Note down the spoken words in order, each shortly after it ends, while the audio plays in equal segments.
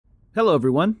Hello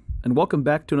everyone, and welcome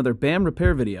back to another BAM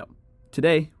repair video.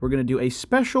 Today, we're going to do a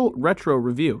special retro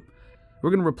review. We're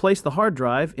going to replace the hard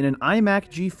drive in an iMac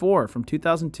G4 from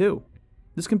 2002.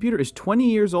 This computer is 20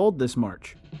 years old this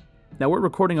March. Now, we're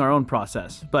recording our own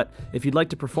process, but if you'd like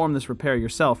to perform this repair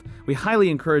yourself, we highly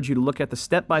encourage you to look at the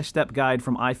step-by-step guide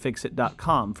from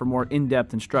ifixit.com for more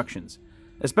in-depth instructions,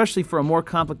 especially for a more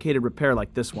complicated repair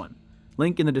like this one.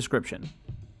 Link in the description.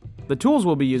 The tools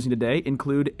we'll be using today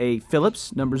include a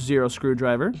Phillips No. 0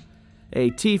 screwdriver,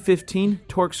 a T15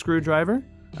 Torx screwdriver,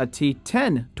 a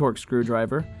T10 Torx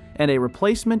screwdriver, and a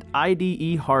replacement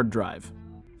IDE hard drive.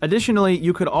 Additionally,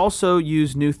 you could also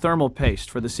use new thermal paste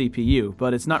for the CPU,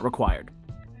 but it's not required.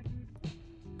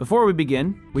 Before we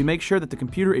begin, we make sure that the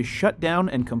computer is shut down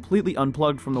and completely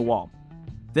unplugged from the wall.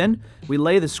 Then, we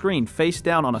lay the screen face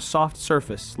down on a soft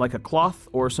surface, like a cloth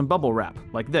or some bubble wrap,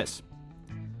 like this.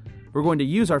 We're going to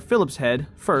use our Phillips head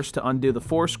first to undo the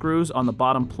 4 screws on the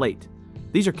bottom plate.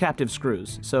 These are captive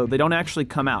screws, so they don't actually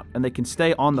come out, and they can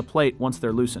stay on the plate once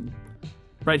they're loosened.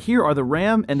 Right here are the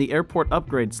RAM and the airport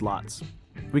upgrade slots.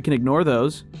 We can ignore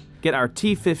those, get our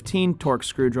T15 Torx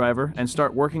screwdriver, and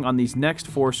start working on these next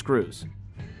 4 screws.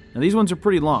 Now these ones are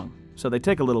pretty long, so they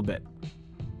take a little bit.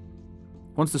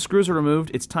 Once the screws are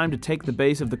removed, it's time to take the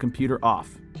base of the computer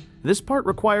off. This part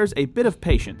requires a bit of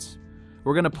patience.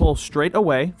 We're going to pull straight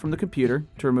away from the computer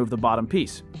to remove the bottom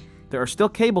piece. There are still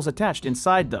cables attached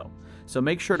inside though, so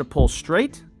make sure to pull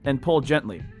straight and pull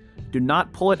gently. Do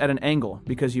not pull it at an angle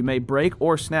because you may break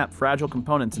or snap fragile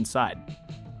components inside.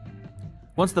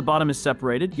 Once the bottom is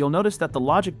separated, you'll notice that the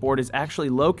logic board is actually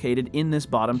located in this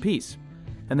bottom piece,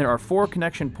 and there are 4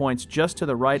 connection points just to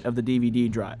the right of the DVD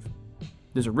drive.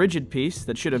 There's a rigid piece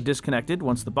that should have disconnected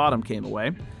once the bottom came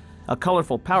away, a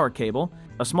colorful power cable,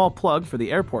 a small plug for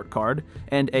the airport card,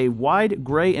 and a wide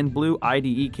gray and blue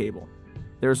IDE cable.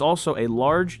 There is also a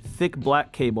large, thick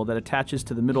black cable that attaches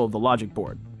to the middle of the logic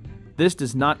board. This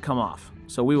does not come off,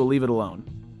 so we will leave it alone.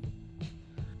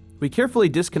 We carefully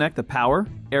disconnect the power,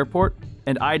 airport,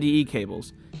 and IDE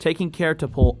cables, taking care to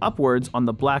pull upwards on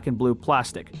the black and blue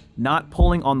plastic, not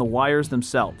pulling on the wires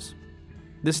themselves.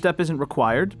 This step isn't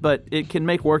required, but it can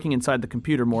make working inside the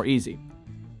computer more easy.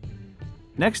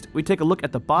 Next, we take a look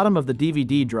at the bottom of the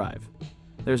DVD drive.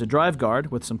 There's a drive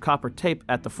guard with some copper tape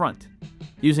at the front.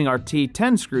 Using our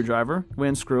T10 screwdriver, we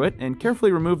unscrew it and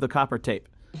carefully remove the copper tape.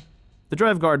 The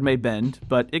drive guard may bend,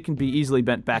 but it can be easily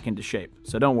bent back into shape,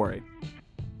 so don't worry.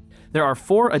 There are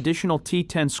 4 additional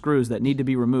T10 screws that need to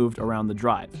be removed around the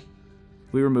drive.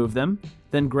 We remove them,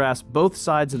 then grasp both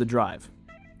sides of the drive.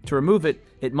 To remove it,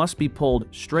 it must be pulled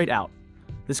straight out.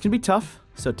 This can be tough,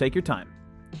 so take your time.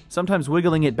 Sometimes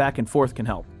wiggling it back and forth can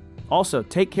help. Also,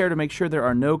 take care to make sure there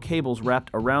are no cables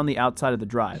wrapped around the outside of the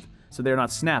drive, so they are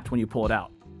not snapped when you pull it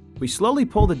out. We slowly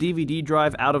pull the DVD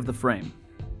drive out of the frame.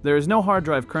 There is no hard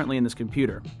drive currently in this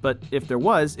computer, but if there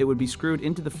was, it would be screwed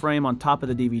into the frame on top of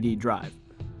the DVD drive.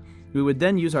 We would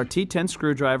then use our T10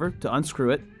 screwdriver to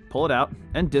unscrew it, pull it out,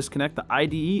 and disconnect the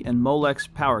IDE and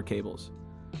Molex power cables.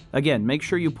 Again, make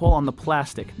sure you pull on the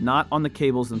plastic, not on the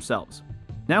cables themselves.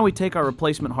 Now we take our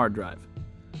replacement hard drive.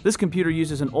 This computer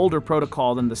uses an older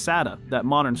protocol than the SATA that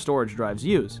modern storage drives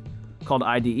use, called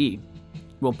IDE.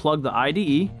 We'll plug the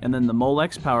IDE and then the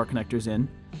Molex power connectors in,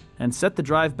 and set the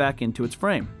drive back into its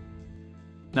frame.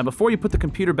 Now before you put the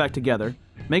computer back together,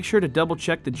 make sure to double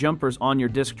check the jumpers on your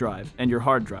disk drive and your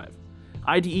hard drive.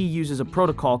 IDE uses a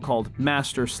protocol called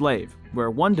master-slave,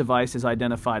 where one device is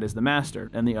identified as the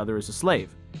master and the other is a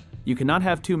slave. You cannot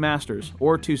have 2 masters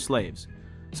or 2 slaves,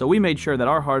 so we made sure that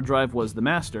our hard drive was the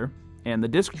master and the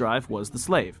disk drive was the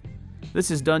slave.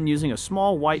 This is done using a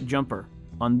small white jumper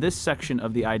on this section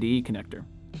of the IDE connector.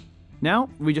 Now,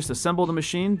 we just assemble the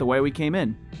machine the way we came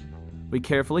in. We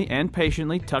carefully and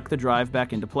patiently tuck the drive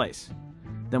back into place.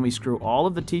 Then we screw all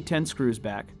of the T10 screws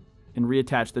back and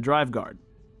reattach the drive guard.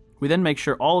 We then make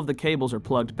sure all of the cables are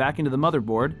plugged back into the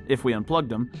motherboard, if we unplugged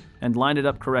them, and line it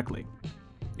up correctly.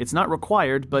 It's not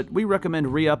required, but we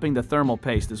recommend re-upping the thermal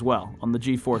paste as well on the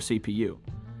G4 CPU.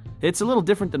 It's a little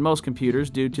different than most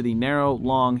computers due to the narrow,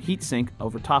 long heatsink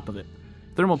over top of it.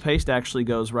 Thermal paste actually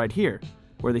goes right here,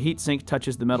 where the heatsink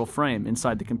touches the metal frame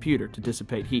inside the computer to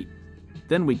dissipate heat.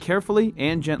 Then we carefully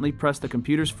and gently press the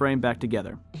computer's frame back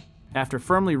together. After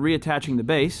firmly reattaching the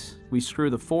base, we screw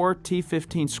the 4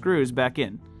 T15 screws back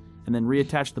in, and then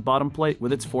reattach the bottom plate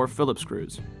with its 4 Phillips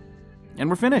screws. And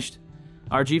we're finished!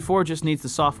 Our G4 just needs the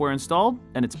software installed,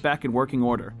 and it's back in working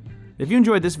order. If you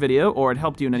enjoyed this video, or it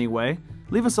helped you in any way,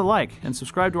 leave us a like and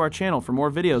subscribe to our channel for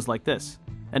more videos like this.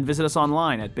 And visit us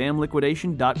online at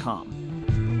bamliquidation.com.